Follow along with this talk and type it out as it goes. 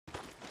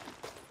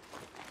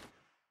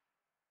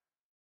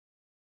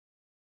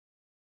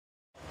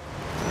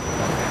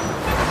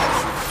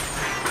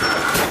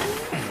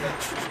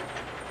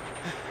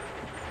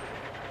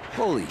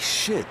Holy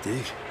shit,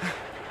 dude.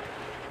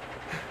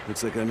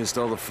 Looks like I missed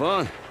all the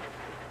fun.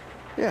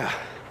 Yeah.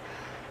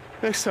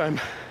 Next time,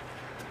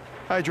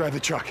 I drive the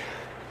truck.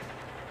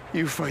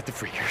 You fight the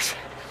freakers.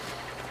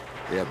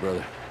 Yeah,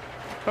 brother.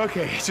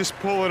 Okay, just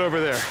pull it over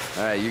there.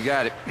 All right, you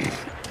got it. All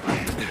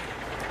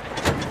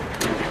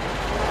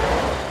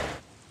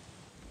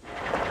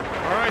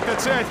right,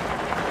 that's it.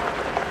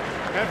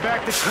 Head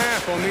back to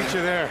camp. I'll meet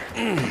you there.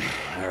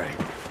 All right.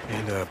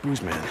 And,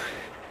 Booze Man,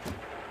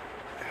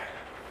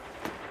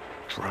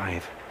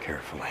 drive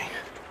carefully.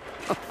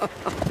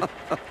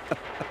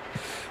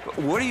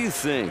 What do you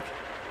think?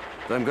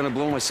 That I'm gonna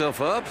blow myself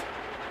up?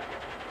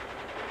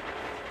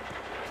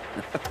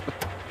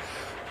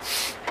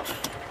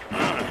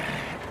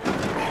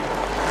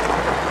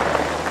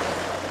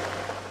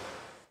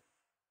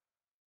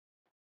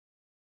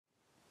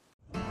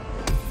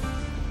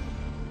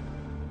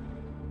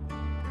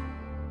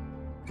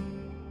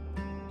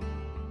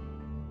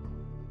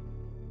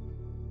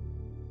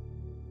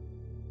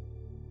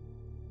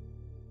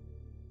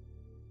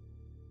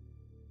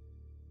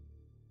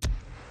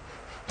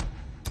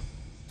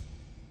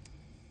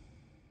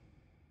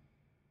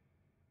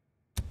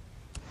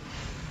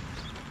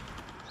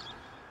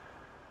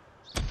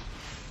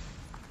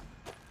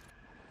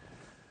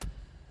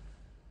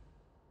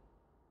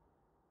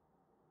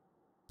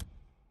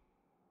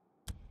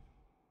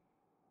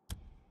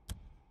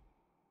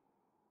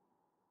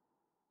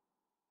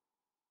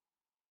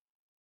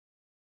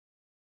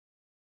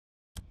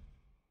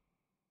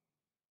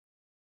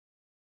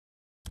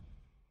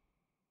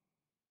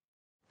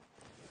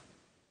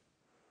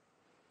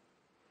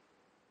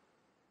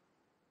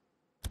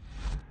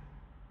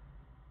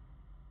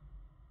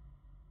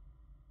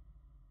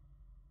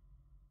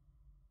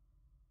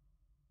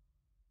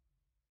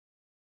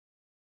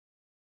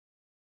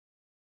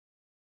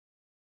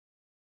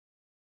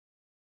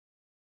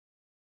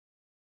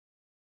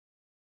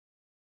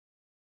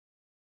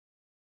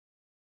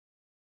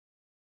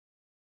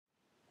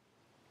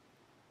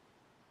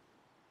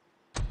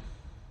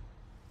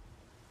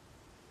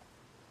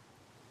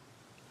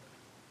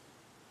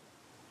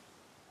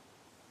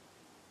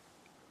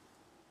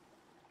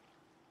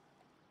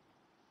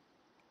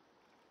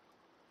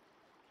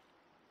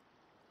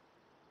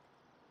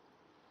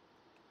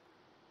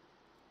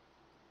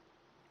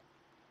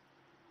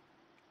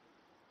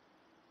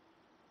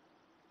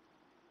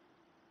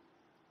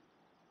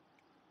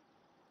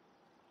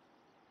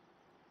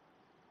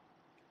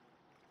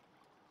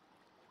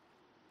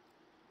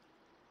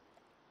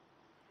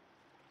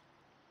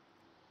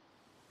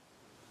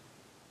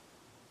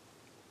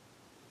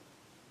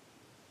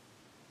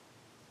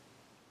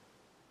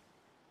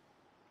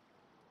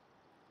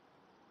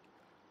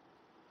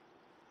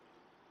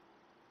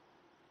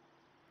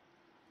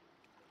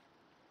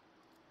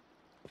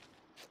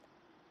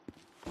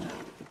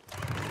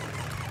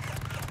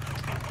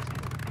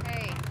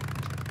 Hey,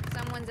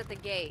 someone's at the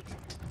gate.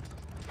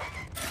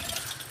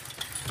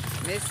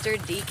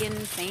 Mr. Deacon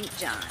St.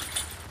 John.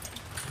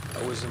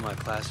 I was in my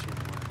classroom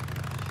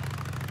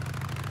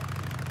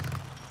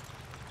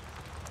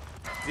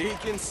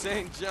Deacon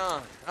St.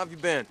 John, how have you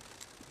been?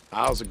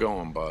 How's it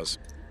going, Buzz?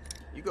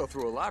 You go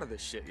through a lot of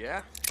this shit,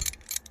 yeah?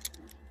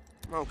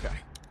 Okay.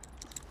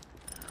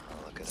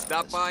 Oh, look at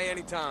Stop by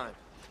anytime.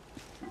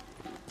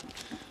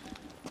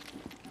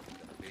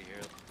 Be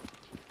here.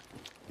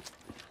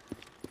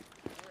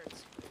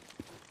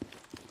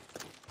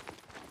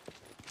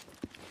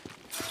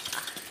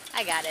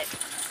 I got it.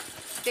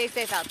 Stay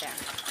safe out there.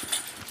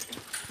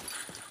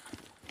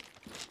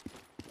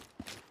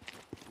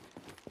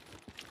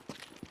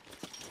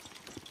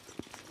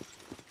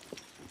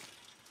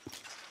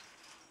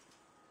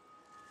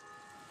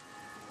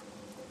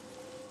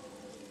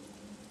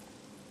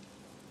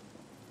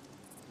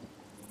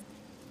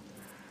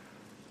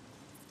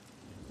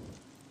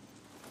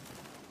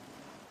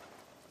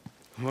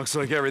 Looks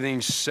like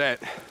everything's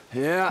set.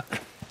 Yeah.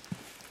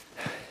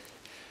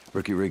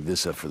 Rookie rigged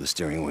this up for the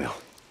steering wheel.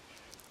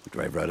 We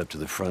drive right up to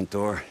the front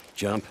door,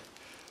 jump,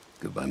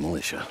 goodbye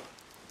militia.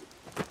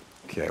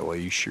 Okay, well,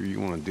 you sure you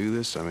want to do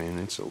this? I mean,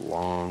 it's a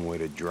long way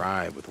to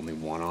drive with only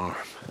one arm.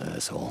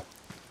 Asshole.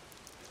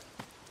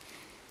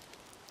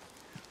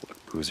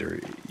 Look,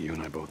 Boozer, you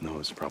and I both know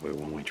it's probably a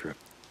one-way trip.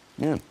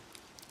 Yeah.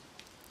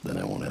 Then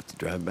I won't have to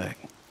drive back.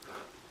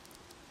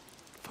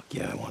 Fuck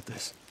yeah, I want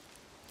this.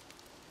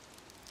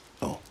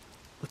 Oh,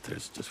 but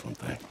there's just one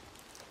thing.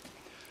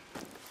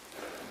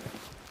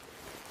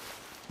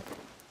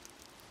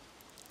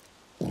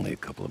 Only a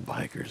couple of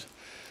bikers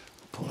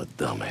pull a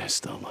dumbass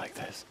stunt like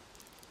this.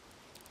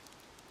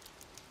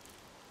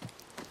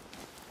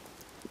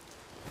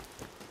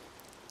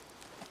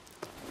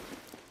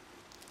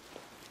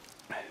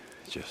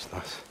 Just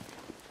us.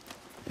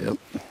 Yep.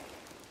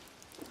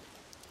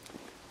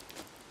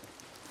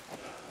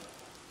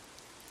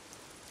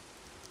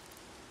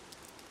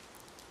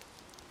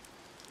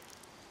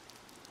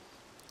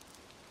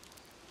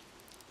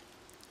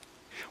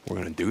 We're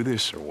gonna do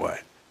this or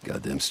what?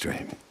 Goddamn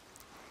straight.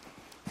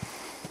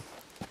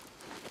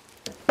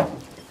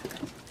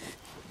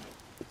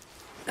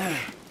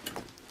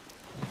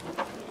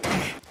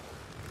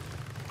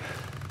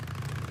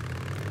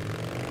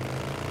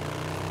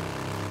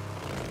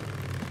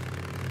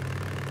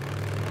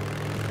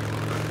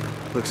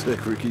 Looks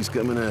like Ricky's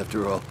coming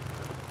after all.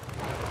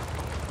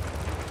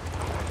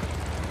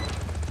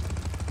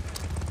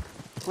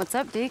 What's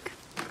up, Deke?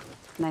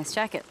 Nice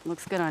jacket.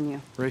 Looks good on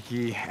you.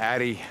 Ricky,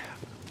 Addie,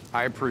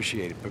 I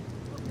appreciate it, but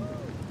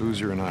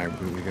Boozer and I,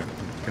 we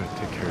gotta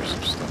take care of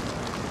some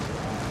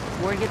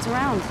stuff. Word gets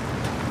around.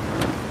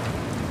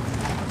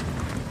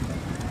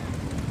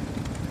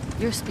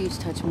 Your speech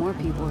touched more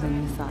people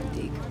than you thought,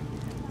 Deke.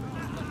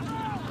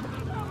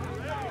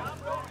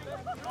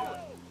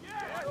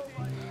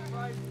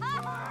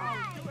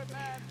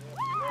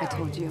 I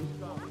told you,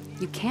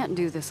 you can't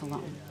do this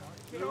alone.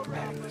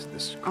 Man, this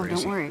is Oh,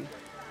 crazy. don't worry.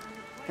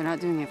 They're not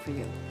doing it for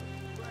you.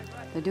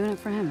 They're doing it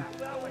for him.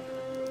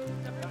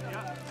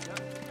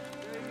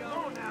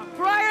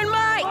 For Iron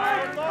Mike!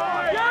 Iron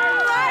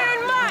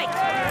Mike!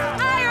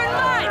 Iron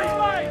Mike!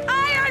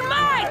 Iron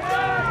Mike!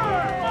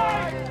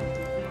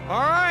 All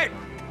right,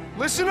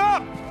 listen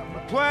up. The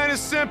plan is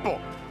simple.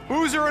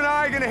 Boozer and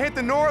I are gonna hit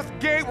the north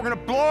gate. We're gonna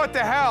blow it to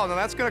hell. Now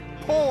that's gonna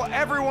pull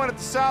everyone at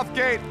the south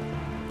gate.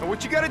 And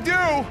what you gotta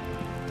do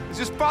is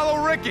just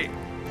follow Ricky.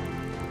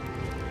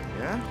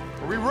 Yeah?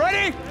 Are we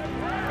ready?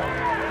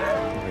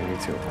 Okay, me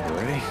too. You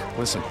ready?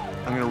 Listen,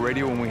 I'm gonna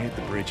radio when we hit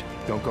the bridge.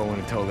 Don't go in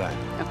until then.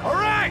 All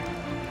right,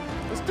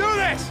 let's do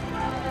this.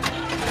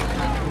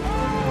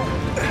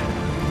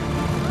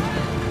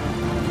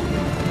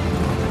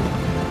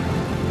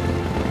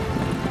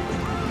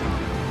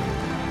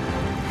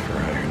 For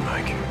Iron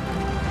Mike.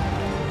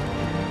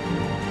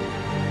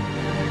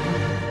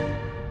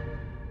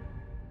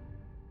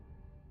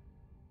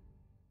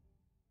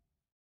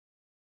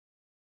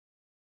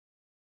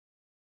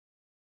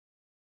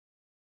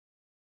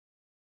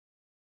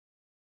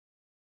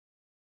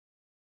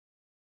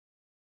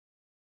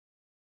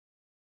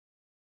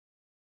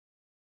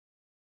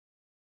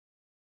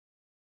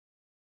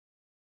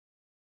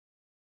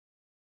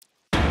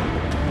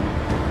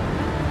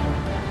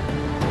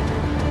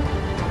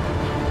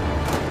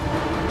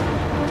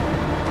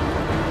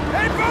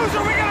 Hey,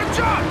 Boozer, we got a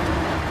jump!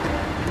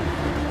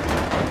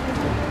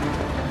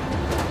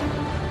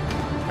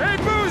 Hey,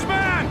 Booze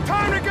Man,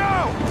 time to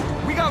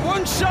go! We got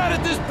one shot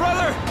at this,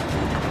 brother!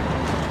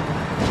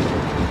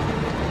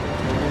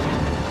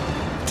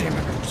 Damn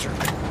it, Boozer.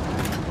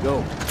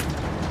 Go.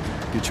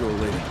 Get your old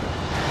lady.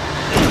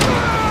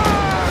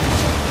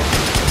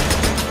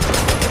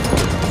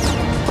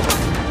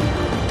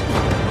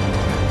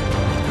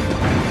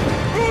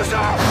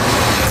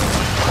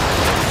 Boozer!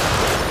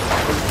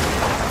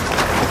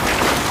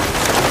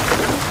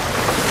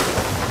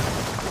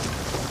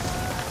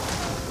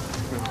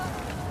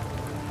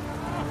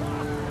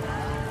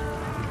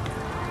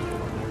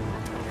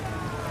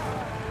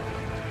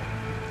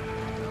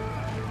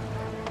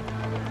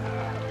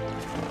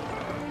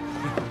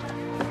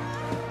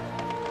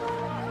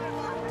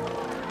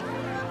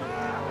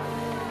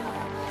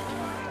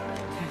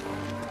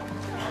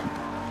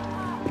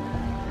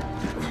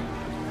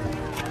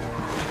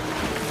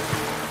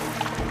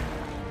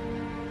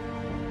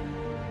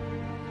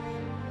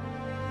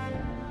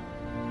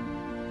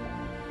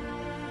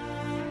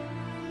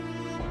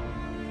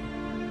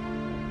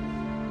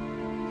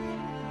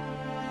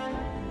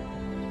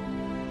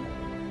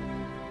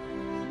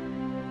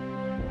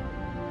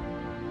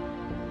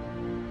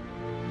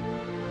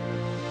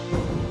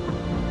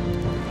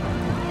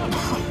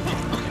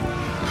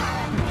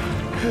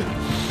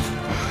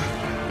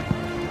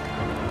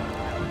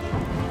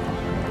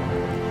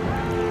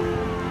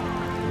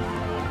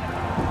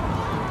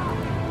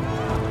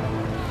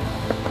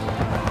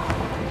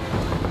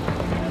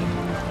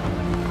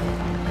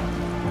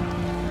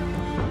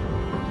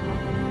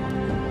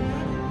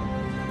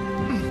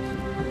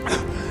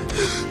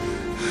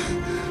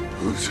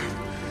 Boozer,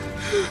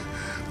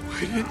 why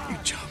didn't you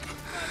jump?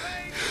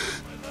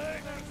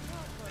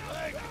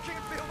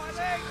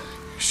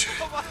 You should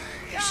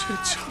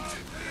have jumped.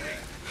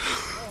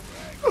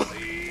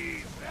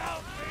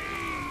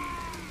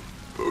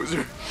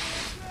 Boozer.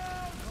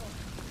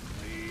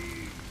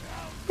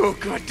 Oh,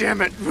 God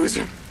damn it,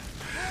 Boozer.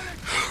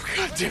 Oh,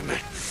 God damn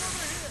it.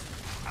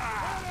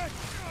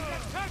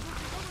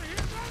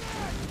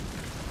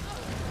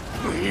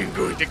 I am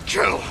going to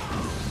kill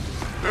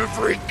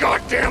every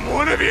goddamn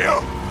one of you!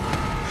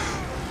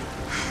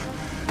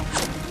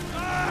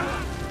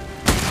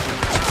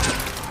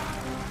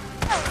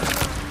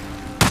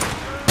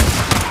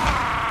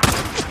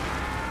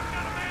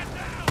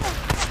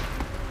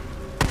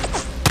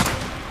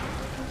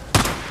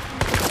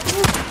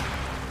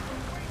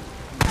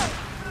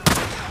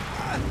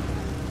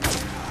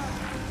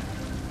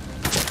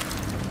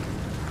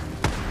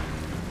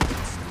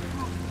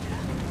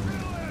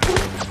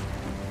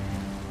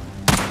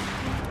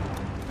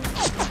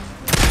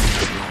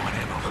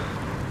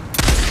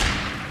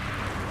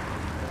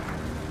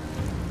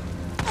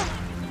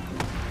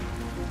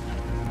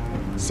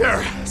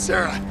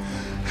 Sarah.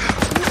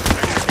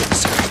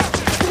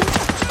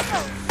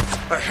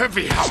 A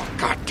heavy howl,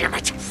 God damn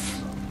it. You're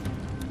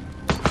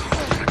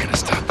not gonna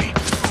stop me.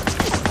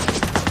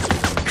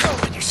 Come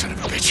on, you son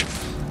of a bitch.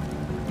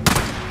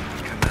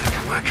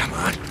 Come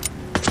on.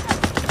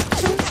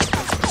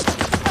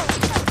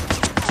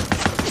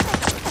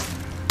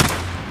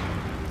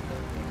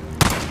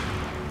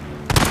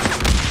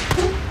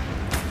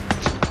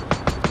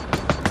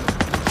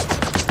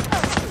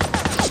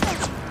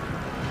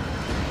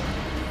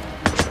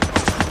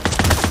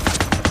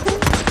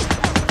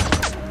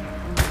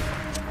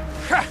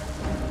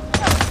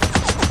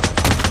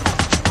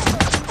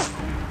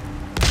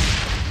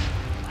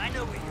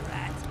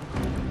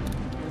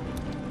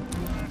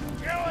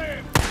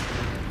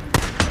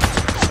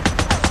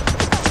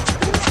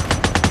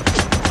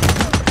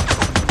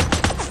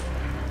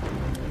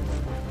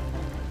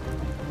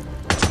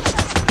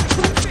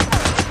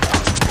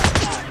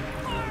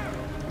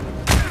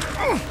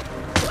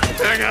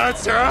 Hang on,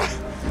 Sarah.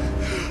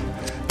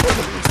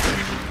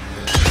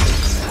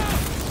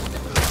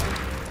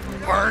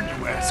 Burn,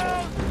 you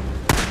asshole.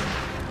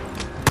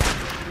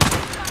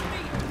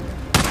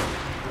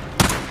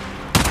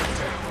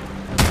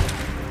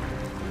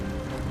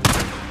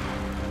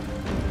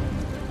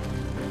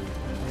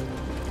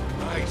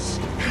 Nice.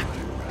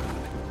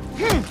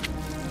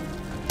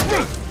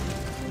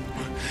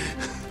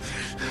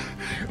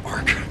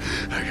 Ark.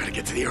 I gotta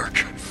get to the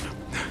Ark.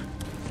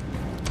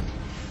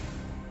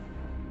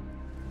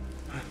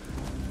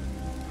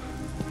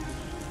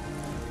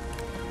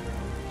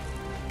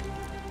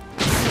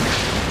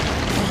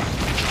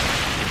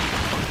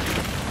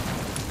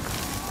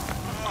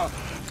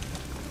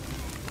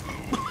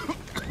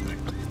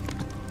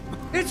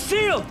 It's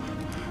sealed!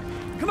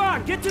 Come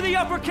on, get to the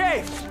upper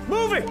cave!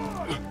 Move it!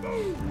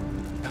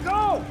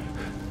 Go!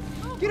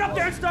 Get up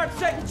there and start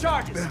setting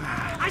charges!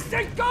 I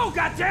said go,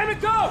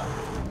 goddammit, go!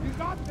 You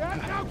got that?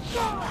 Now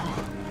go!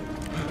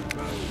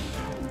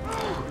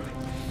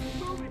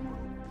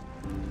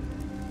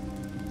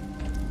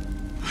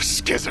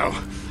 Skizzo.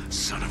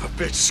 Son of a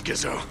bitch,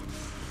 Skizzo.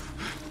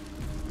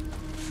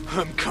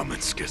 I'm coming,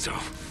 Skizzo.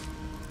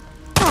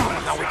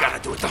 Oh, now we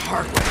gotta do it the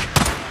hard way.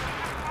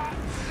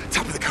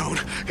 Top of the cone.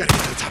 Gotta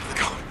get to the top of the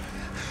cone.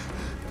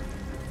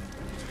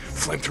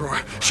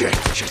 Flamethrower. Shit.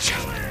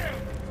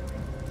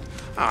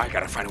 Oh, I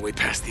gotta find a way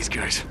past these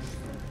guys.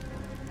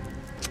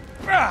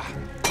 Ah!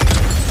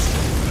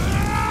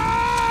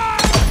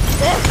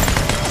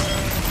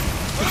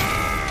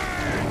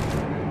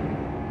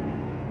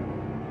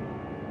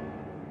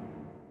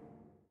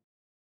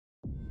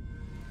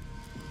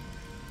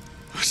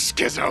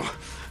 Skizzo.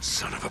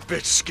 Son of a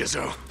bitch,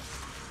 Skizzo.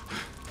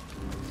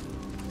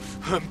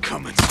 I'm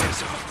coming,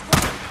 Skizzo.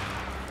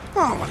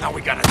 Oh, well, now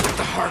we gotta do it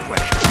the hard way.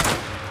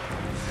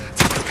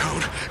 Top of the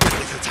cone. Gotta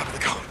get to the top of the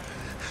cone.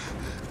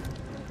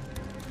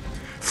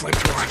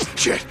 Flamethrower.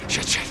 Shit.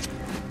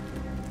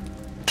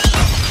 Oh,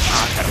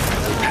 I gotta find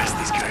a way past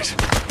these guys.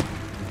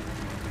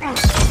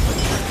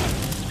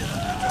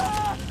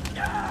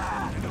 I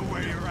know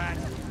where you're at.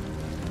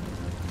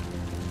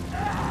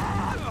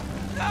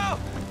 No!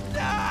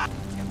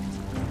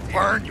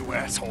 Burn, you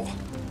asshole.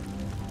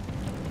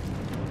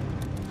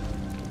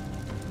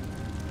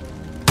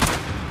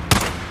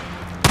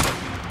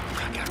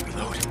 I gotta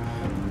reload.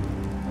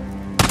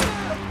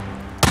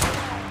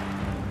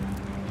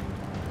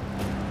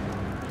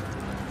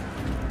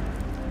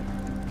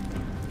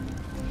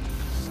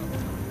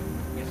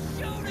 You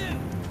shoot him!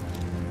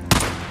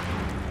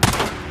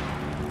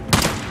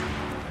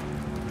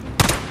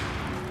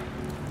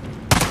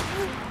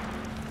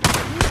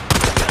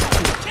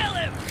 Kill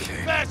him!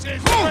 That's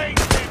it!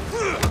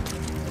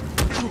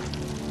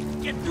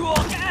 Get through all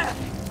that!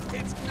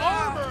 It's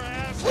armor,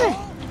 asshole!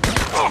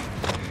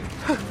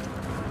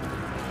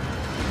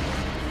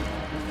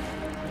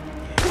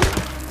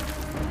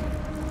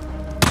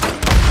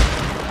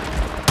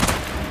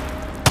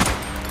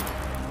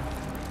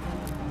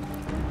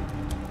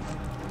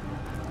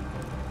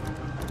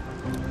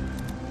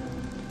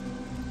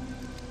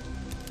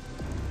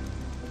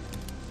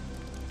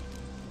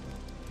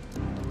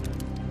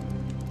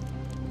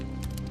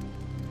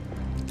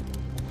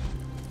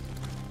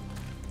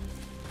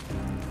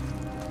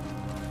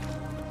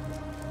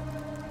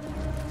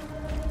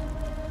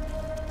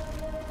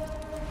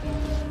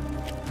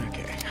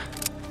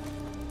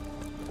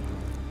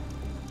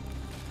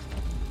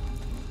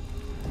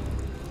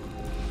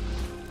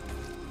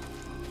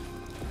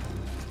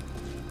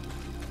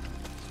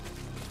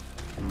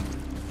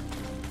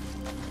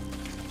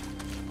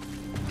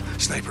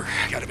 Sniper,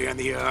 gotta be on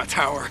the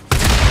tower.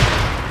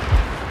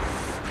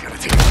 Gotta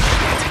take him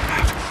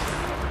out.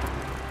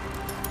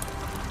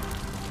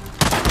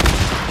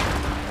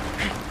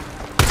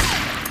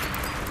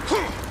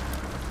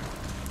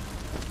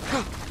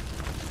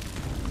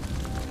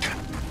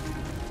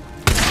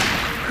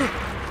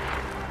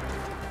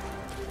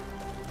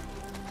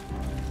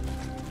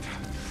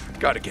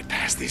 Gotta get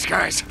past these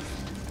guys.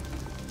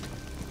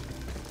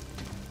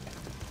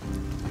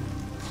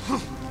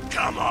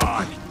 Come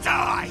on,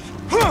 die!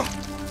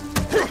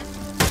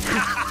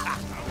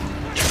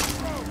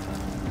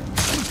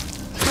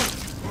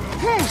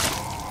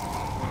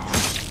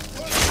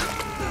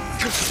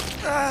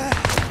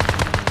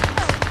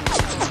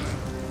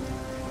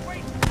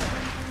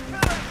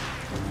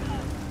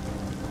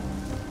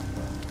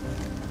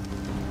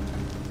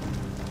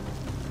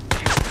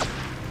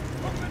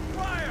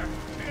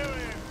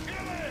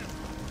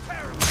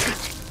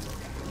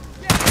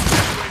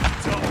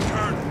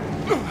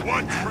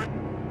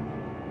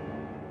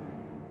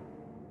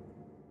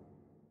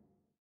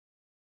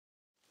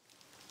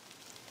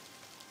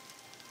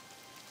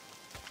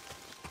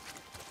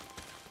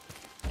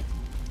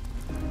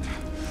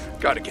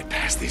 Gotta get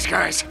past these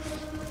guys.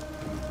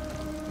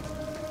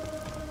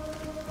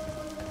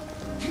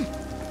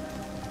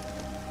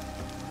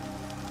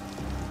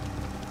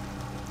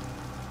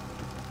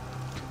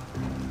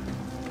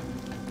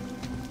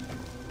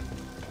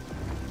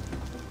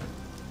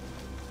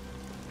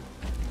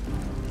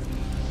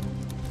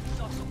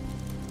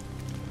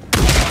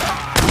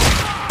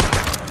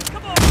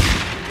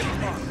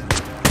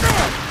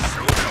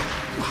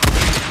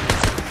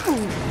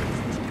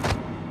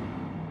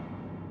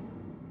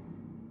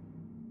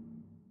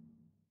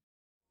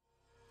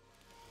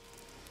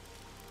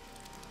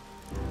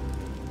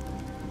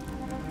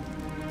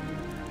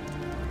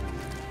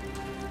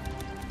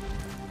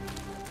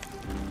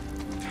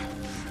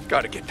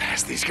 Gotta get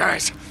past these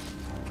guys.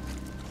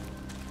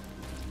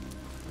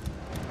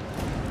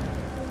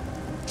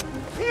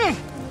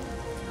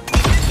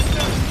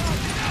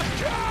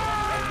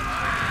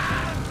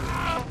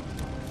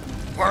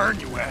 Burn,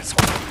 you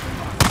asshole.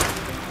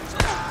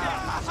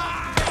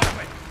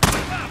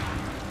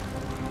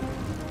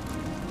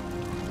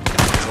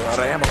 There's a lot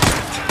of ammo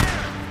left.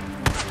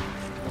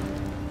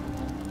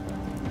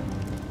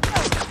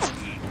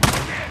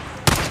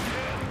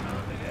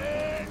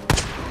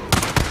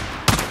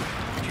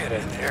 Get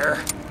in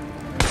there.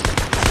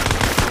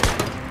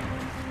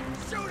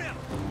 Shoot him!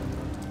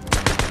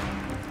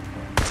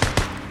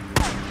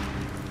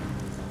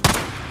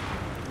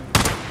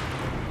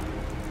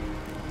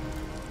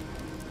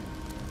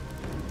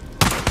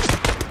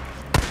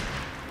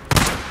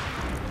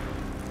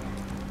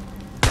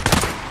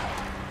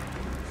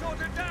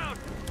 Soldier down!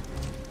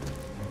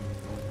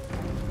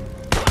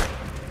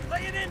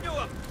 Laying into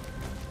him!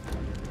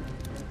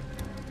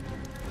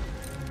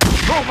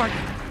 Oh my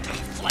God!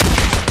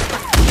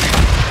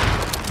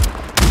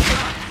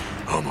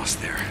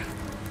 Almost there.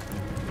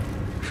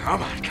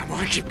 Come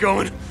on, keep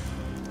going.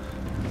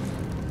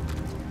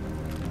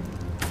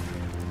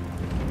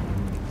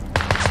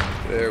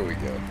 There we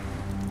go.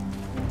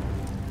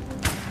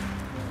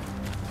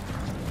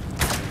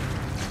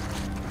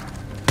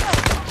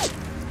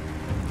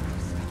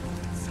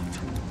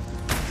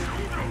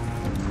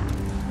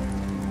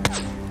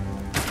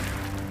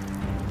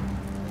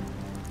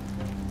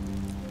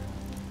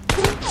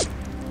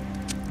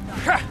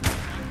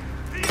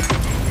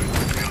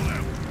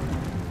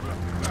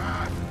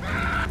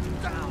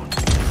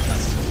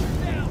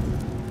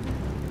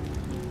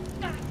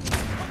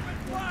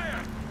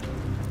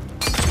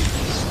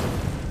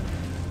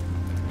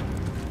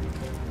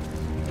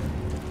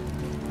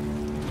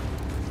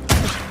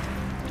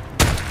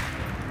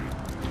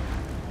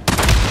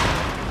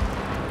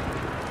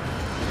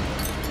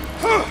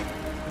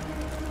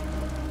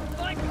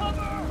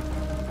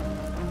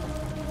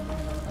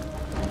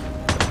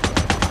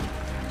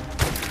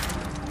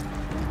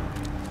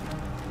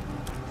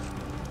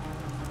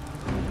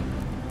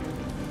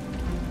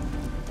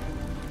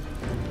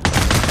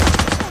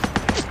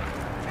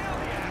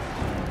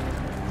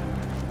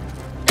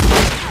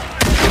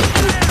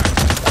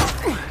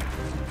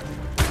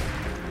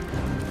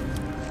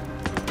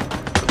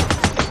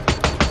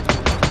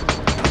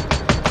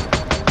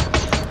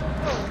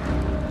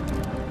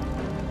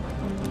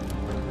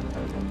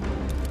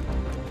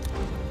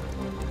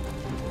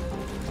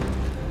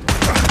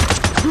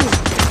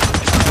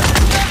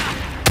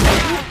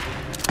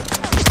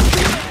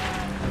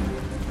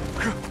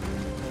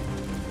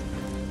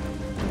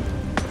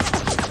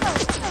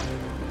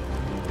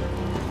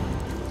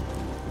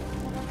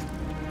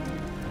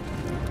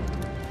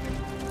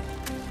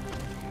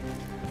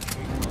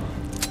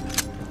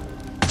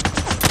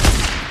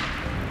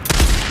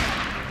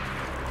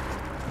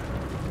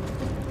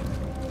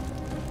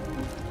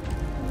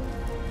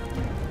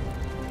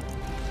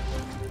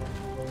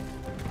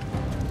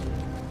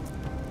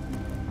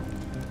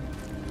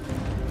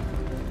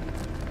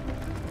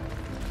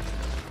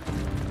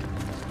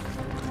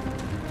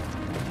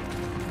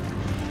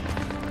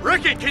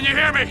 Ricky, can you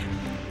hear me?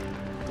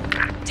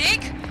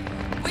 Deke?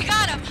 We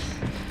got him!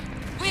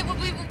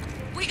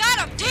 We got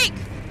him! Deke!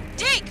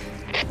 Deke!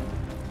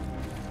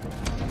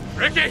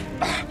 Ricky!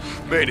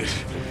 Made it.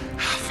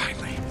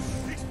 Finally.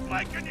 He's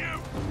flanking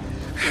you!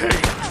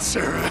 Hey,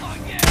 Sarah. Oh,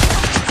 yeah.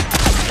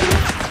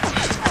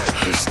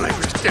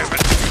 Snipers, damn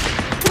it.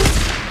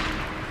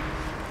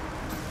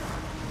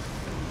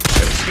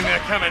 Should have seen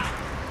that coming.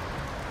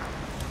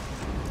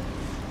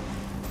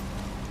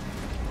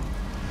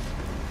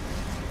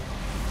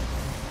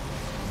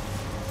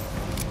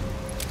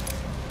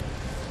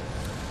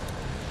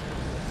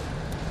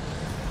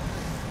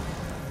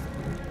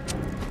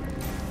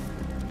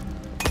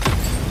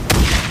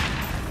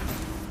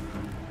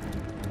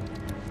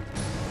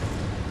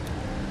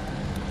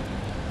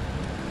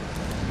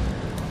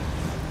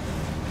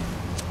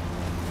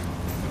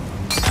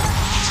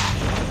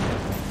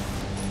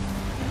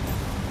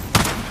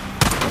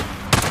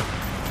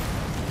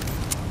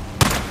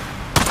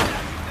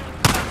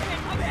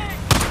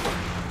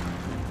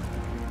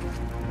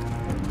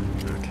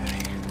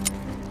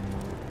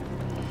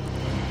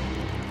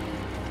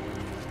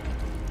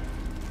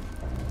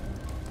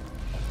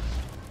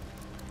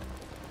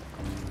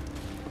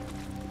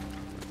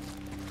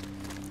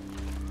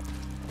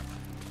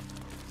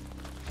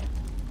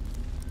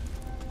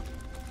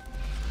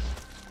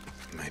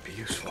 Might be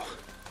useful.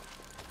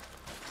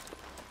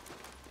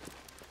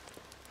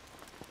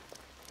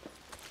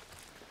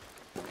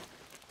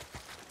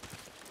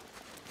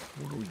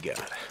 What do we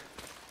got?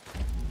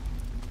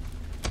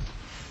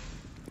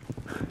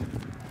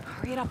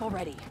 Hurry it up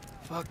already.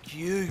 Fuck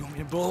you. You want me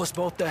to blow us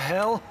both to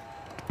hell?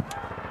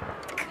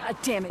 God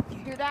damn it. You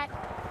hear that?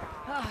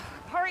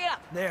 Hurry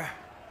up. There.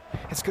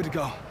 It's good to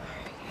go.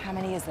 How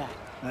many is that?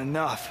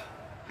 Enough.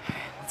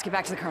 Let's get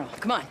back to the Colonel.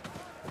 Come on.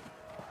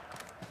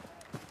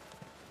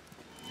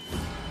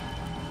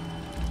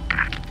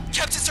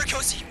 Captain Sir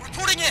Cozy,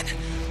 reporting in.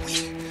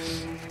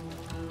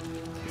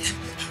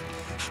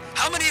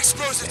 How many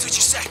explosives did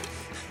you set?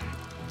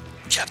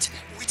 Captain,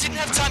 we didn't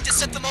have time to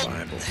set them all.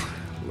 Bible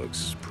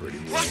looks pretty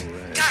well What?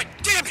 read. God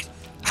damn it!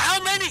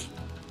 How many?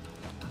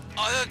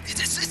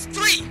 It's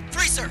three.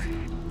 Three, sir.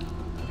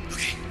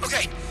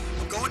 Okay.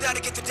 I'm going down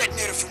to get the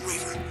detonator from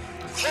Weaver.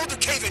 Hold the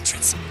cave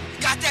entrance.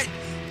 Got that?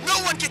 No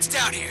one gets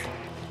down here.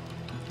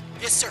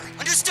 Yes, sir.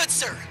 Understood,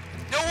 sir.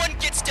 No one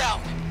gets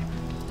down.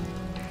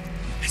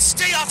 And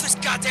stay off this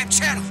goddamn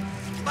channel.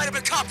 You might have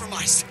been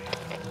compromised.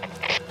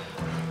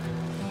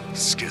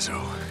 Skizzo.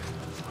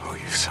 Oh,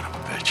 you son of a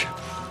bitch.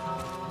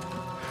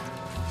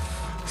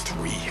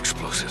 3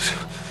 explosives.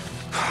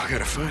 I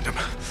gotta find them.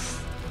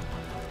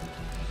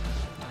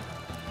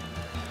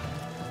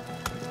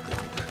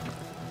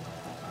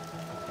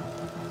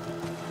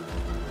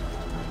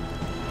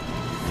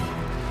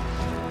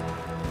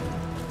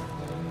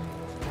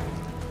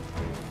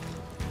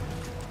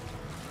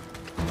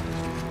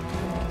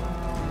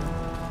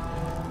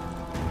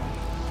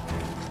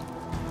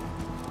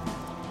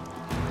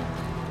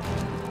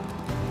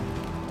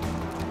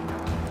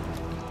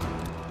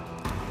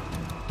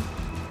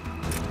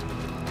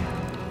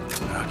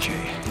 Okay,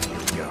 here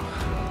we go.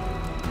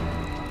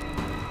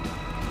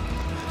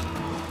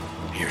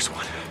 Here's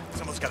one.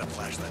 Someone's got a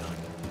flashlight on.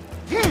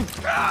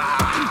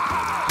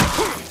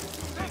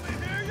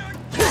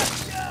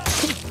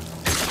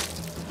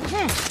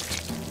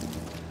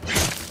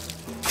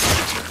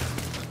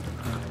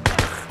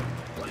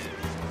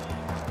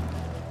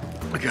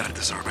 I gotta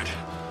disarm it.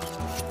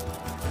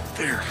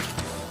 There.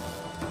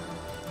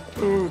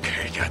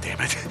 Okay,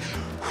 goddammit.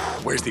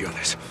 Where's the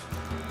others?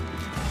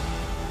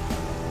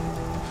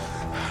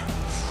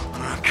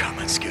 I'm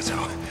coming, Skizzo.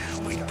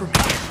 Wait for me.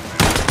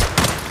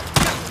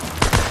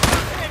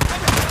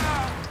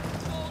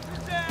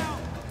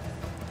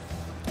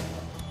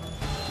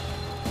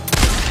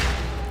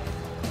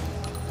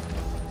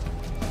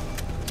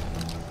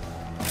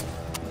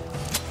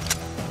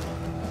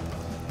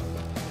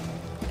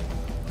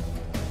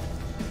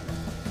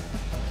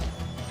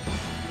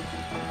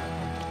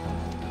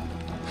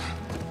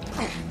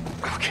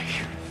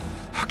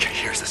 Okay,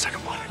 here's the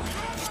second one.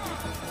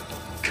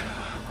 Come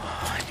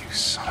on, you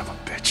son of a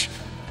bitch.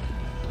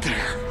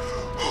 There.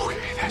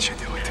 Okay, that should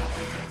do it.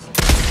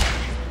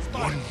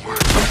 One more.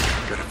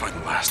 Gotta find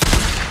the last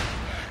one.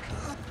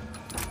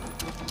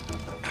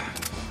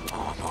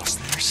 Almost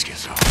there,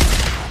 Skizzo.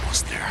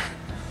 Almost there.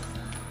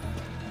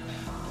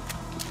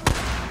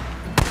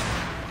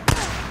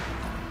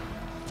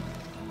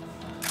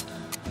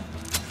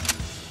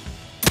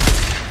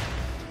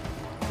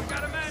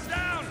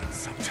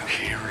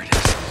 Here it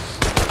is.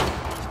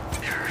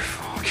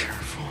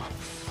 Careful.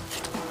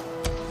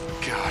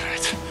 Got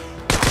it.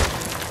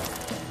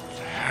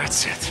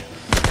 That's it.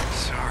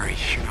 Sorry,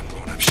 you're not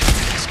blowing up shit,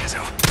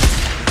 Skizzo.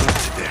 Not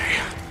today.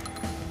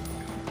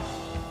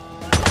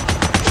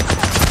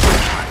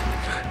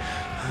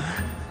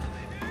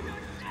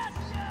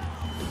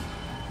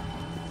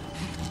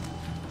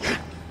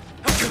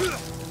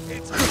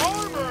 It's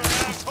armor,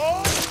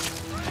 asshole!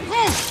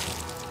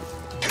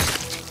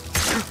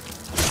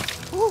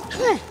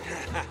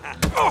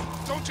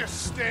 Don't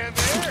just stand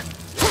there!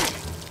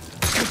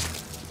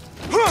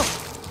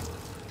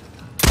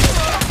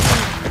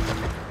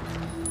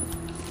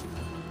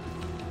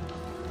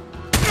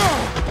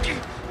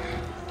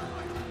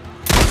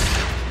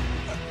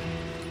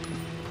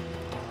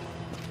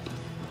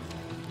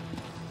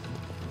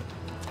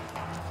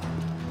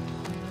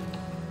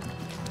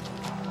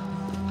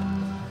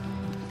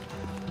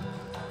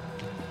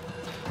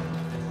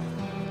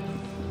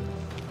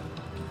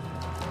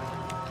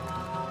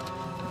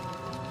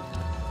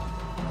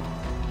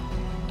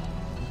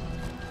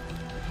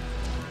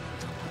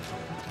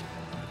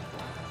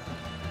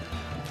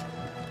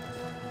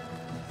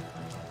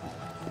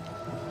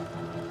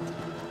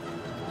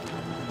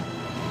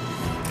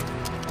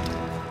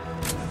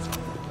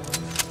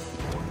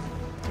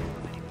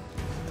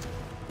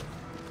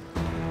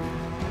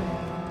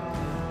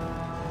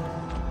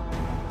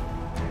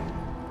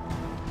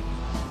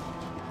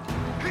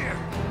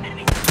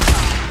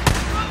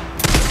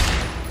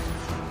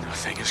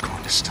 Nothing is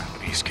going to stop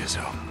me,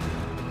 Skizzo.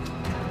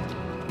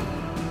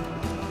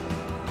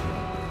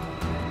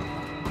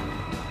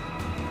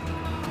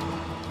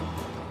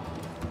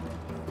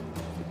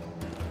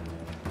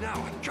 Now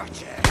I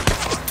got you.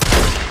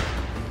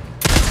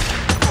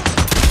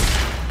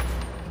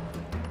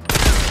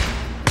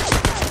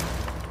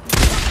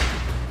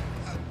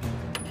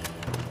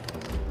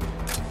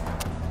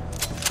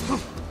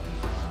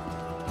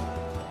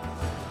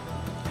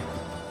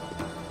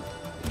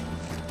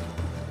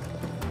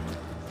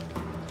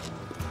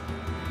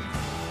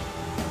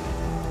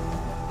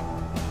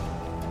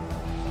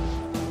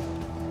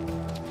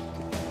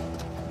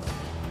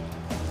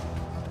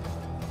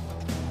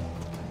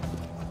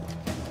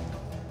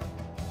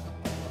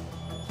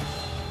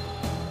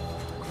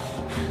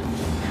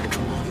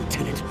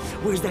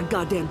 Where's that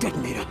goddamn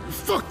detonator?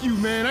 Fuck you,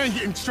 man. I ain't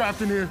getting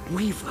strapped in here.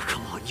 Weaver,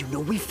 come on, you know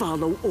we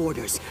follow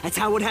orders. That's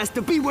how it has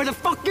to be. Where the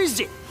fuck is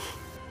it?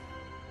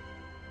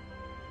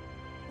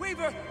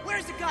 Weaver,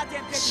 where's the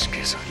goddamn dead?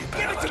 Skizzo, you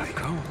better let him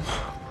go.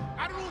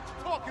 I don't know what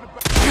you're talking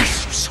about.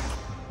 Yes, you son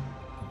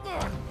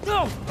of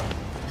No!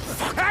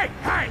 Hey,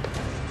 hey!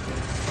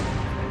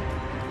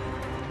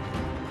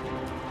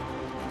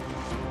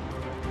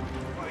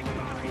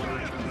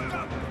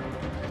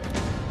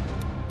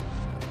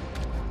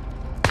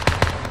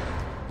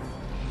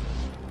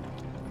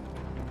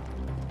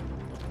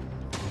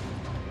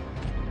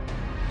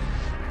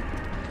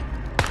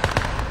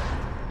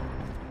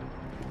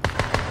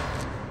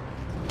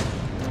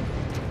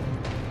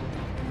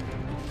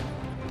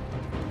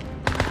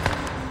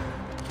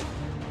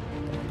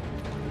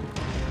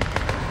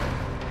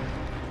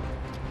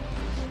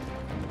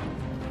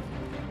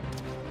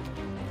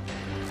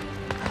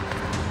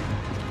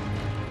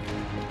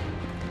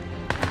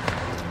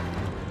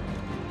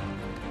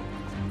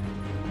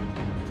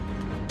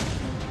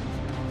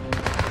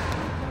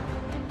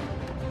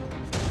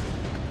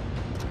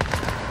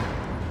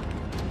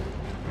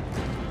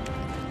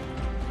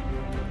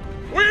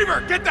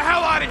 Weaver, get the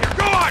hell out of here!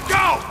 Go on,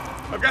 go!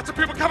 I've got some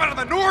people coming out of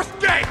the north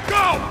gate!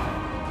 Go!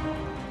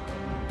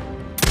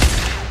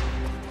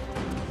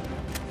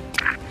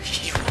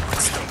 You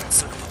stupid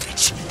son of a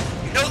bitch.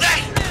 You know that?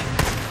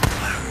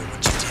 I heard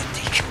what you did,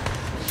 Deke.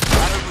 I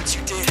heard what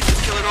you did,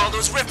 killing all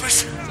those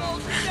rippers.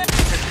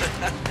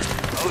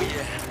 Oh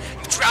yeah,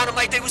 you drowned them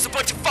like they was a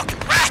bunch of fucking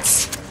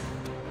rats.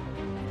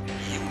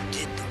 You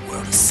did the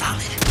world a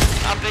solid.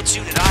 I bet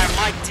you that Iron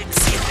Mike didn't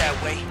see it that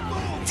way.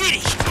 Did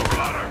he?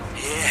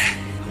 Yeah,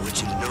 I want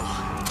you to know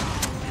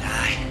that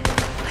I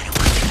don't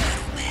want to be that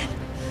old man.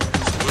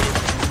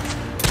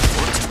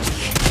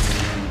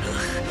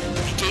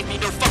 He gave me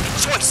no fucking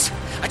choice.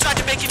 I tried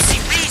to make him see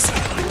reason,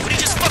 but he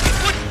just fucking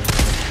wouldn't.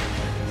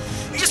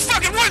 He just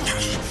fucking wouldn't.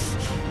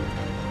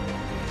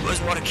 You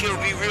must want to kill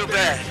me real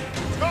bad.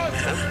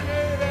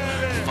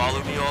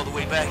 Followed me all the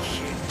way back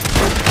here.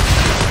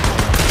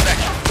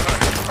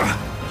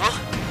 Huh?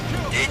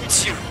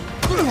 Didn't you?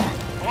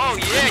 Oh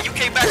yeah, you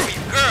came back for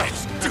your girl.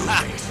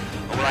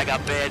 Oh, well, I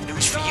got bad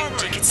news for you,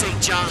 Deacon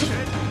St. John.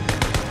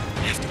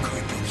 After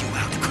Curry blew you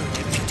out, Curry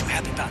didn't feel too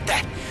happy about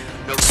that.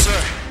 No,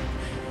 sir.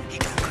 He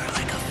broke her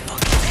like a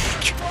fucking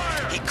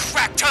egg. He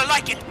cracked her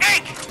like an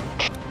egg!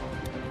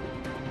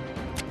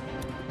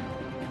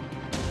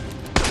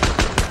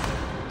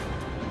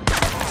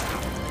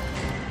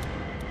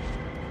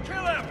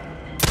 Kill him!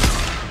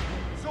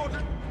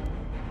 Soldier!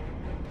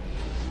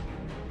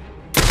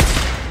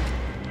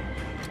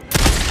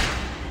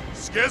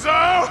 Skizzo!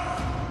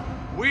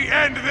 We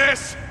end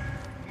this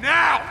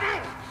now!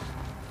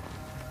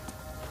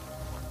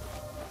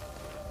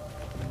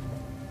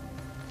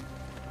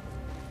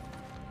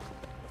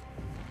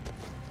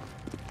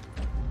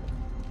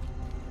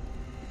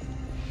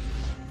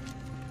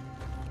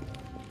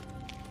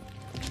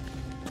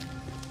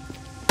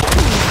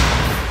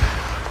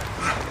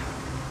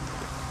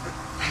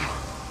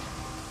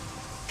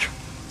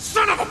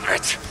 Son of a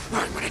bitch!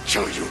 I'm gonna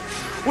kill you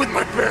with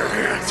my bare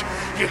hands.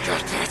 You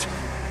got that?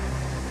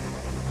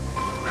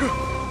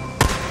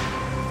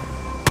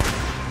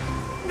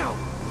 No!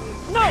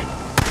 No!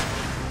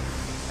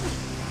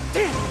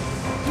 Damn!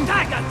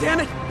 Die,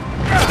 goddammit!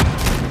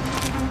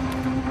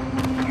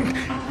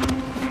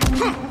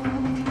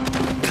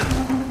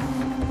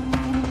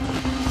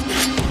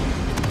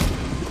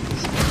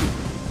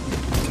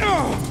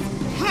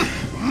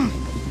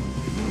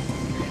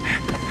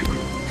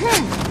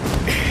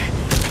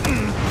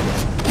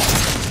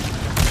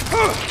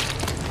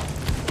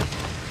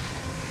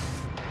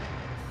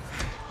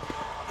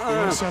 You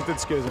know something,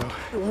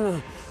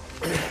 Skizzo?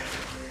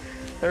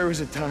 There was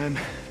a time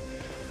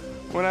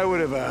when I would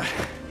have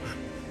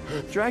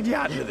dragged you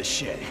out into the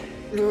shed.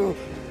 And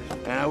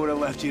I would have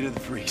left you to the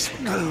freaks.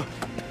 But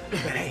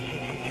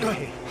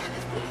hey.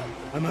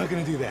 I'm not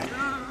gonna do that.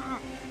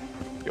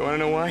 You wanna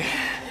know why?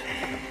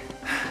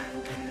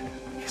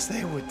 Because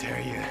they would tear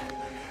you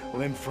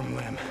limb from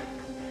limb.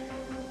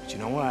 But you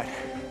know what?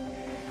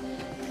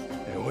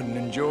 They wouldn't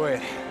enjoy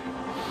it.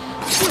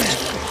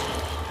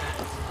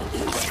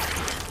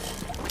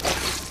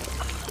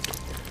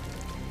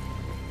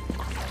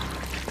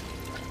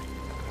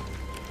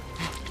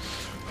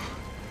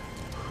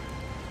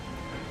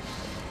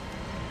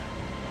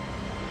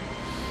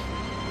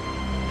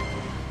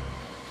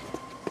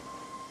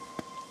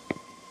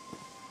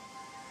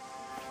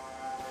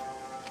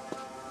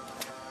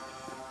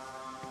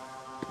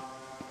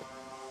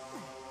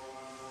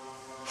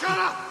 Shut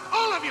up!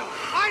 All of you!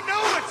 I know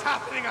what's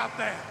happening out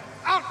there!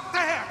 Out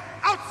there!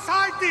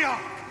 Outside the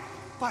Ark!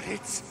 But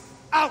it's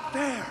out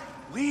there!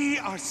 We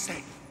are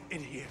safe in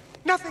here.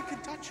 Nothing can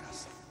touch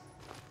us.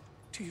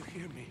 Do you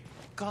hear me?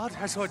 God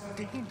has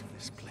ordained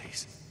this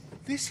place.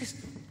 This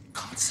is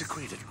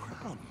consecrated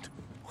ground.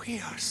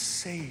 We are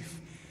safe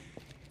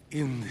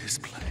in this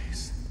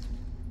place.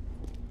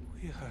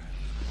 We are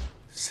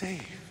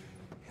safe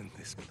in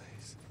this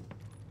place.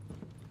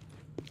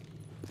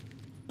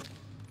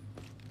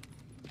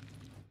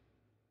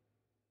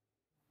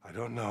 I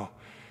don't know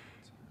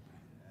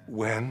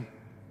when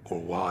or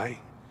why,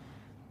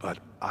 but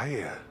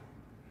I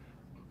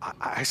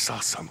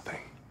saw something.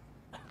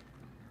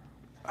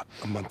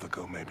 a month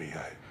ago, maybe,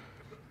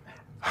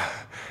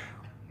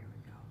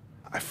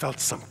 I felt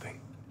something.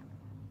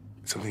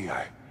 Something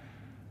I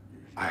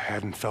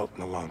hadn't felt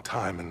in a long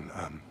time,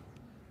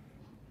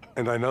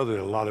 and I know that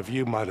a lot of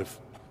you might have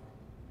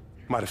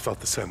felt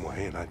the same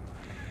way, and I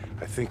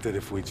think that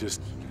if we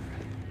just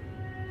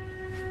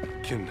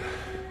can...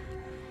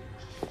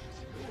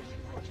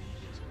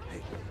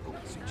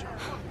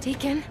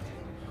 Deacon?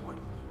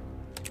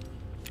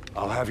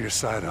 I'll have your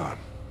side on.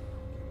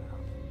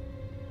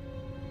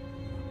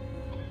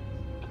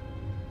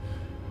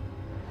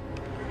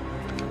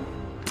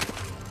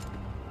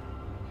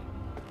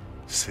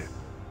 Sit.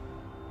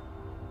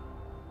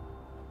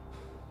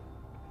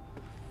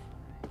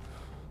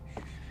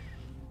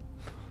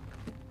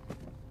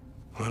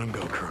 Let him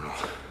go, Colonel.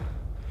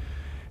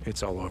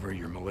 It's all over.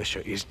 Your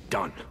militia is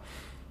done.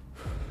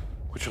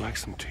 Would you like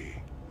some tea?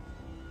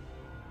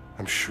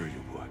 I'm sure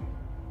you would.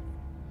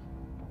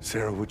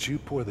 Sarah, would you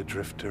pour the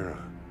Drifter a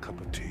cup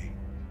of tea?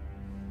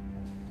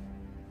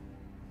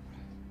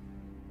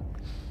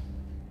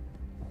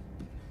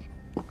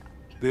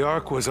 The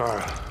Ark was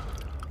our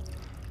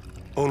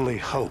only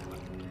hope.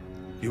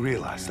 You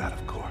realize that,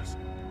 of course.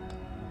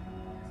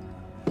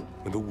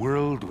 When the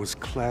world was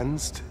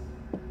cleansed,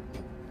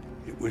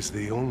 it was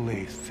the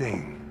only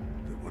thing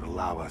that would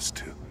allow us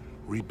to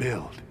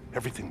rebuild.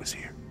 Everything was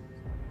here.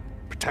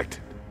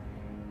 Protected.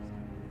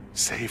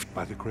 Saved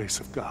by the grace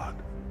of God.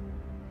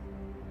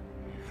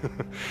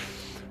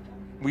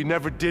 We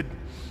never did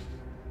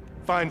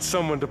find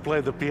someone to play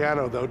the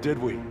piano, though, did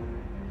we?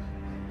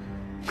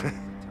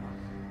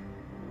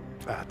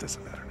 It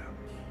doesn't matter now.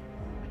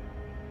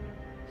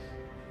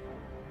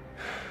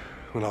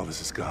 When all this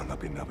is gone,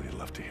 there'll be nobody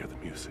left to hear the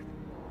music.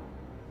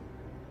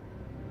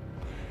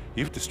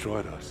 You've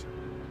destroyed us.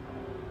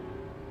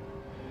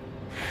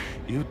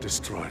 You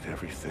destroyed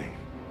everything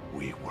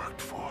we worked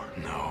for.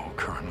 No,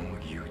 Colonel,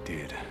 you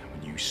did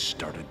when you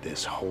started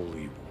this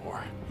holy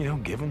war. You know,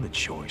 given the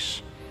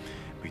choice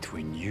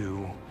between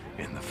you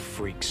and the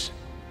freaks,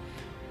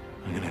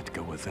 I'm gonna have to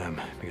go with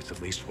them, because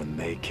at least when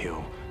they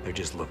kill, they're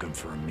just looking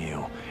for a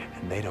meal,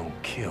 and they don't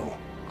kill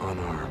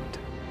unarmed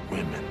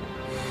women.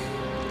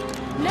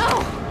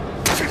 No!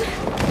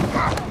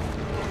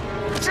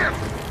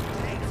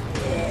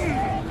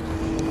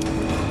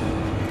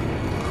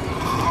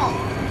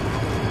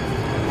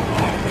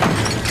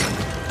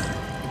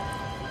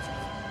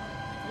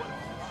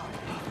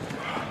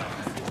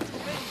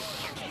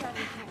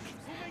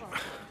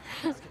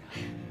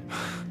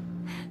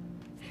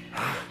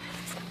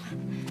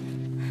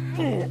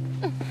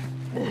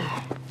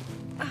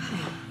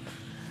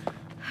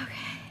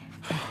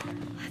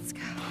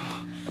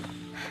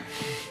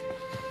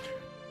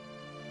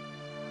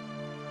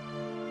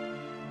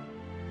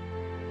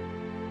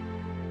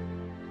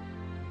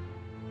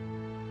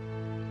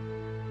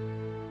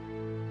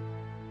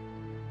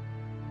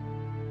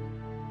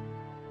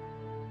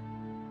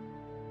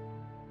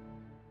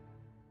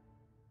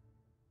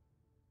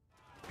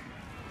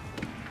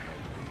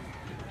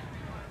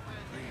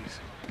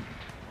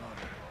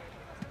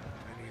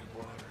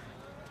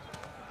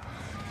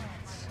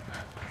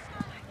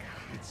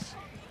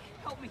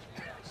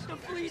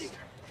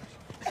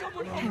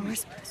 Hey,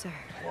 where's Boozer?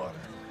 Water.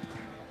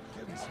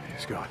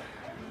 He's gone.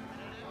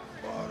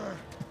 Water.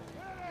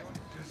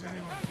 Does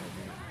anyone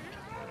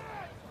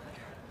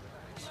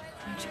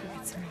Why don't you go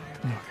get some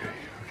water?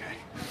 Okay.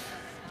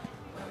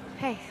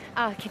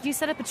 Hey, could you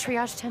set up a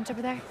triage tent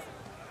over there?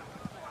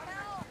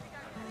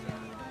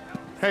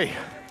 Hey,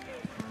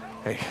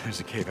 there's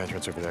a cave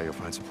entrance over there. You'll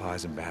find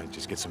supplies and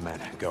bandages. Get some men.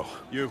 Go.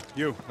 You,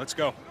 let's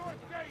go.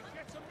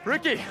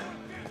 Ricky!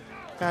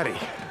 Patty.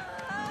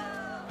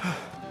 Does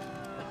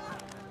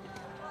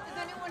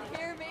anyone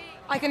hear me?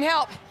 I can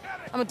help.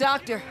 I'm a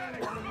doctor.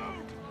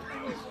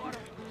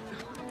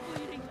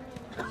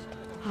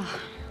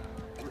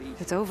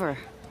 It's over.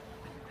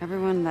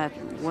 Everyone that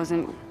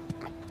wasn't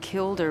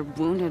killed or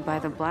wounded by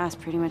the blast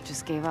pretty much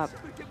just gave up.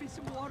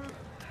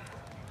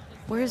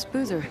 Where's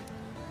Boozer?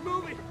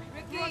 Move it!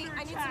 Ricky,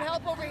 I need some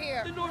help over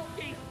here. The north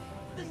gate!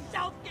 The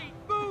south gate!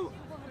 Move!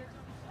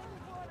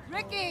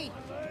 Ricky!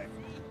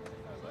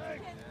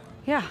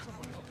 Yeah.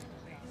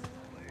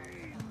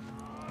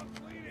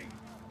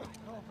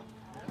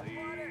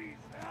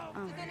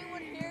 Does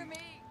anyone hear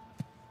me?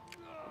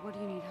 What do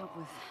you need help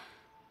with?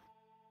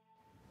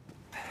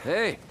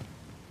 Hey!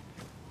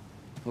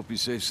 Hope you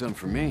saved some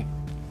for me.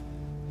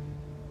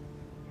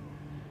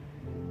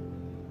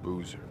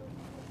 Boozer.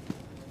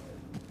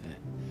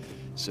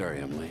 Sorry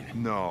I'm late.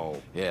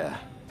 No. Yeah.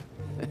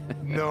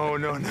 No.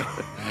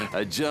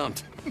 I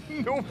jumped.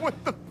 No,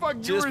 what the fuck?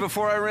 Just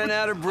before I ran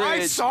out of bridge.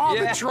 I saw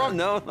the truck.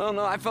 No.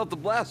 I felt the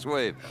blast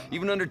wave.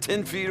 Even under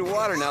 10 feet of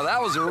water. Now that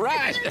was a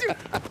ride.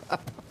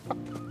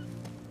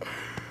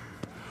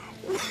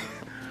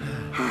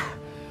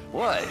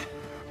 What?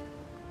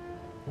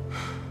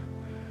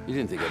 You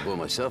didn't think I'd blow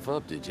myself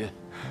up, did you?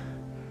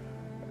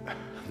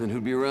 Then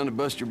who'd be around to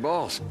bust your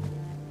balls?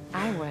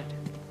 I would.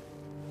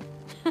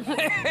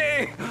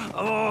 Hey!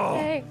 Oh!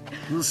 Hey.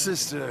 Little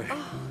sister.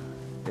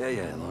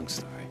 Yeah, long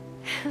story.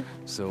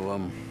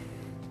 So,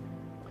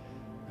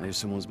 Maybe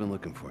someone's been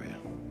looking for you.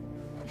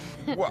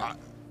 What?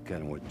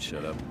 Kinda wouldn't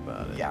shut up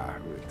about it. Yeah,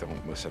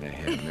 don't listen to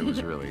him. It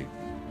was really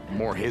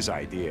more his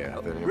idea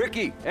than...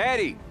 Ricky,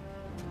 Eddie,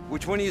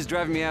 which one of you is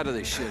driving me out of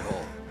this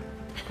shithole?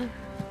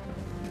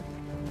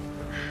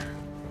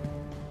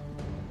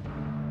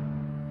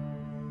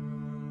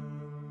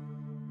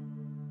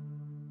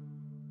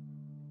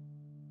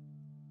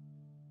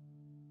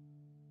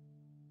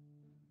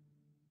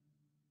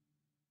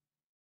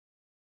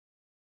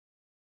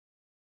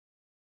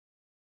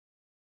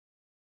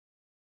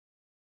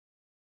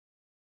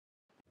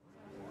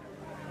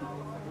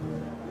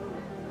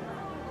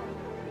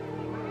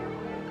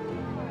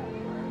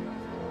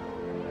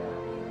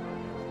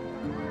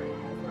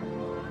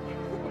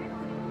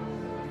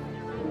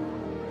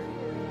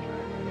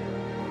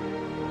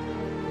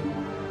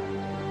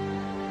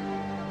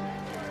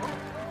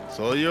 It's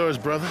all yours,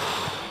 brother.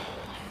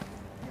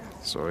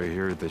 So I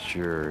hear that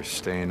you're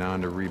staying on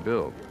to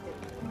rebuild.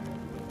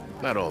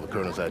 Not all the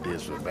Colonel's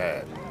ideas were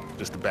bad.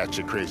 Just a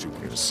batshit crazy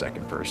one. You're the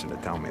second person to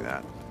tell me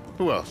that.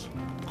 Who else?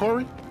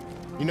 Corey?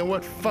 You know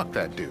what? Fuck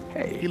that dude.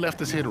 Hey. He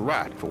left us here to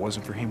rot. If it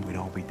wasn't for him, we'd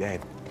all be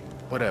dead.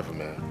 Whatever,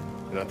 man.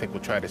 And I think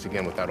we'll try this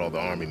again without all the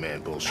army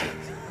man bullshit.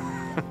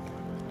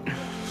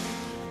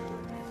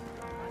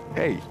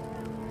 Hey,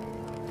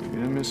 you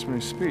didn't miss my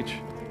speech.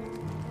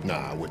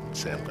 Nah, I wouldn't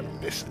say I'm gonna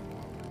miss it.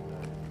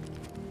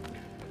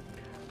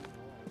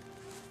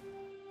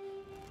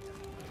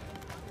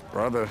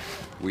 Brother.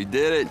 We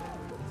did it.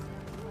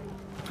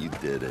 You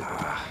did it.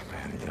 Ah,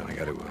 man, you know, I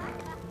gotta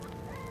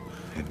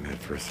admit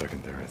for a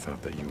second there, I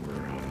thought that you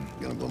were,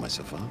 Gonna blow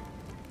myself up?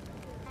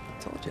 I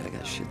told you I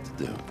got shit to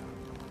do.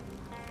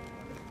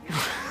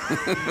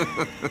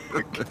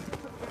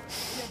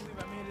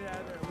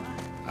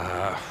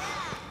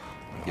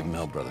 Give him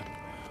hell, brother.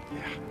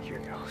 Yeah, here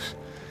goes.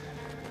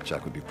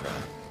 Chuck would be proud.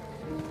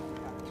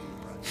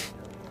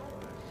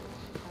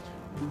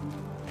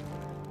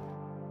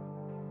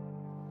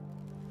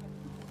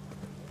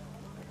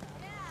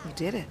 You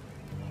did it.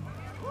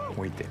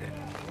 We did it.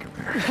 Come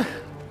here.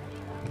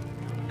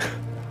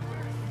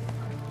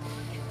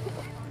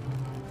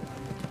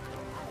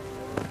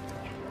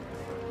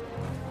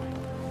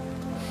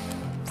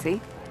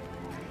 See?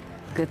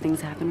 Good things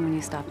happen when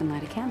you stop and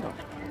light a candle.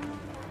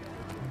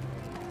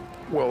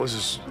 Well, this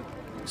is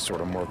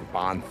sort of more of a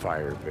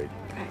bonfire, but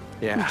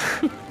yeah.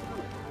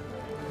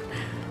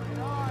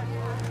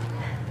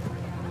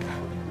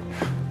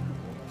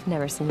 I've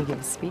never seen you give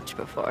a speech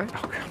before.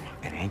 Oh, come on.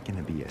 It ain't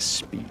gonna be a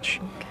speech.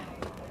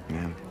 Okay.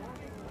 Man.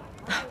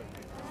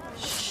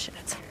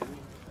 Shit.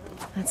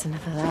 That's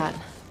enough of that.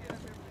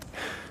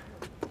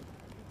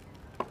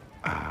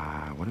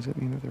 What does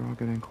it mean that they're all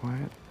getting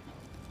quiet?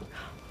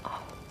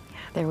 Oh, yeah,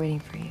 they're waiting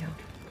for you.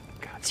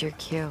 God, it's your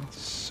cue.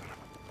 Son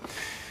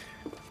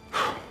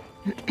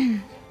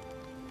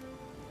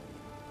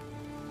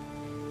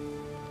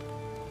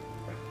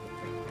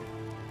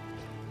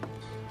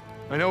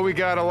I know we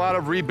got a lot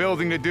of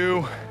rebuilding to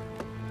do,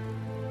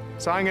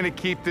 so I'm gonna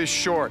keep this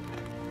short.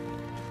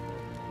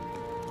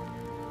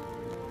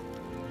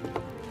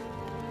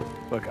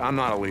 Look, I'm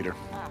not a leader.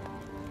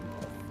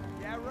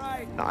 Yeah,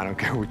 right. No, I don't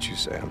care what you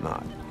say, I'm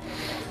not.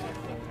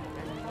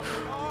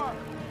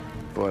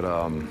 But,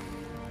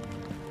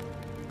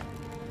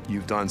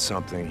 you've done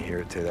something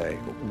here today.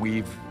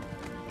 We've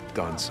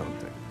done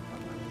something.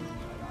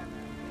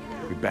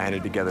 We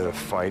banded together to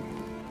fight.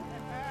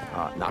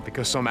 Not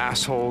because some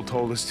asshole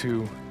told us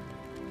to,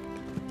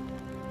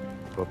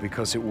 but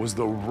because it was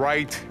the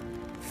right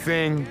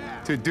thing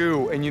to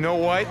do. And you know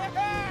what?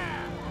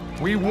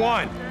 We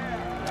won.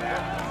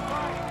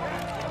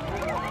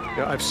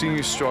 Yeah, I've seen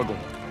you struggle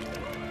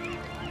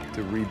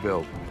to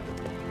rebuild.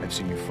 I've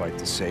seen you fight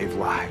to save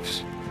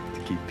lives,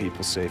 to keep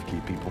people safe,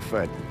 keep people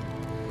fed.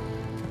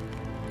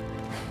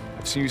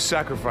 I've seen you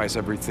sacrifice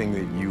everything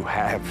that you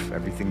have,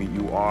 everything that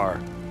you are,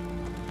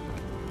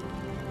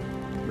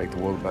 to make the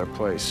world a better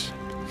place.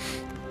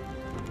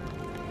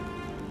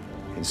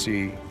 And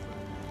see,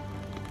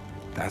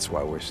 that's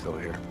why we're still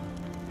here.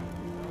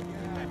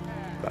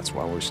 That's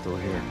why we're still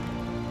here.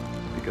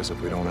 Because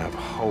if we don't have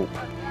hope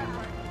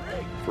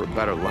for a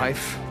better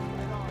life,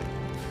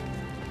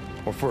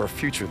 or for a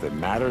future that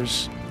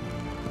matters,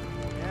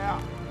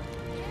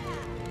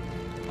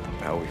 what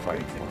the hell are we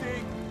fighting for?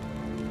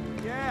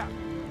 Yeah.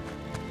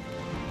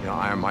 You know,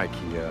 Iron Mike,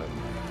 he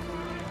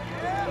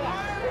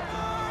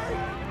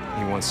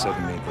once said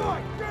to me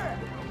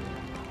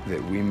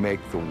that we make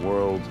the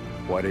world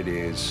what it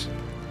is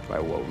by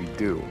what we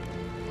do.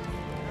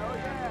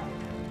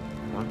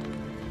 Huh?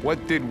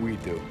 What did we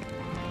do?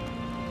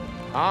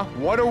 Huh?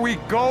 What are we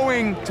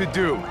going to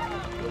do?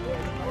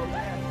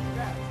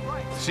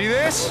 See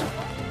this?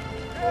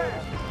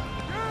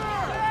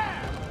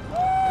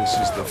 This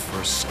is the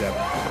first step.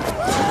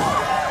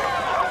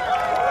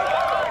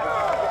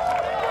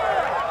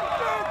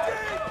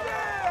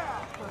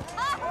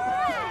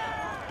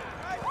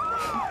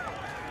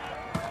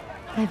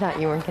 I thought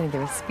you weren't going to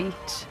do a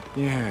speech.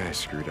 Yeah, I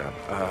screwed up.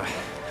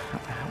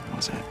 What the hell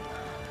was it?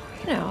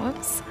 You know,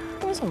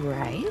 it was all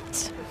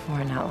right for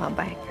an outlaw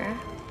biker.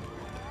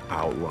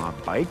 Outlaw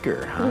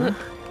biker, huh?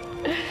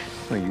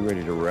 Are you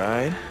ready to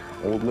ride,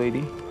 old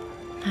lady?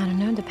 I don't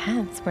know,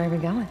 depends. Where are we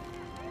going?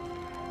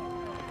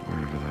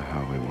 Wherever the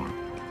hell we want.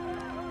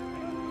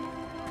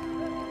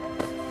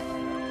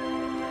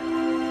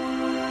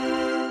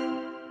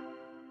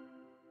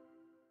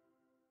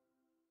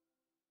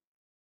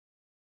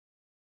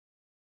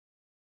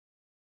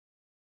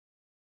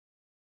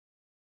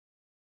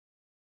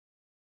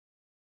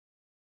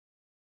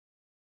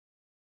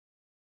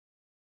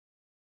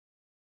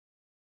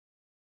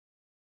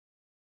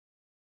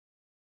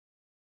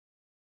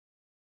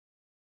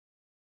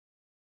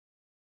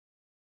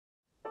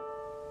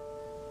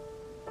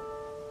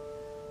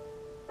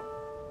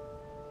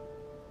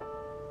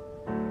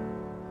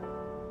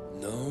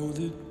 Know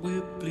that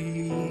we're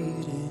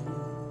bleeding,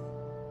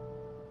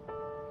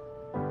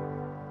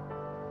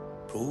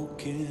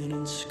 broken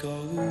and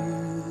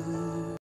scarred.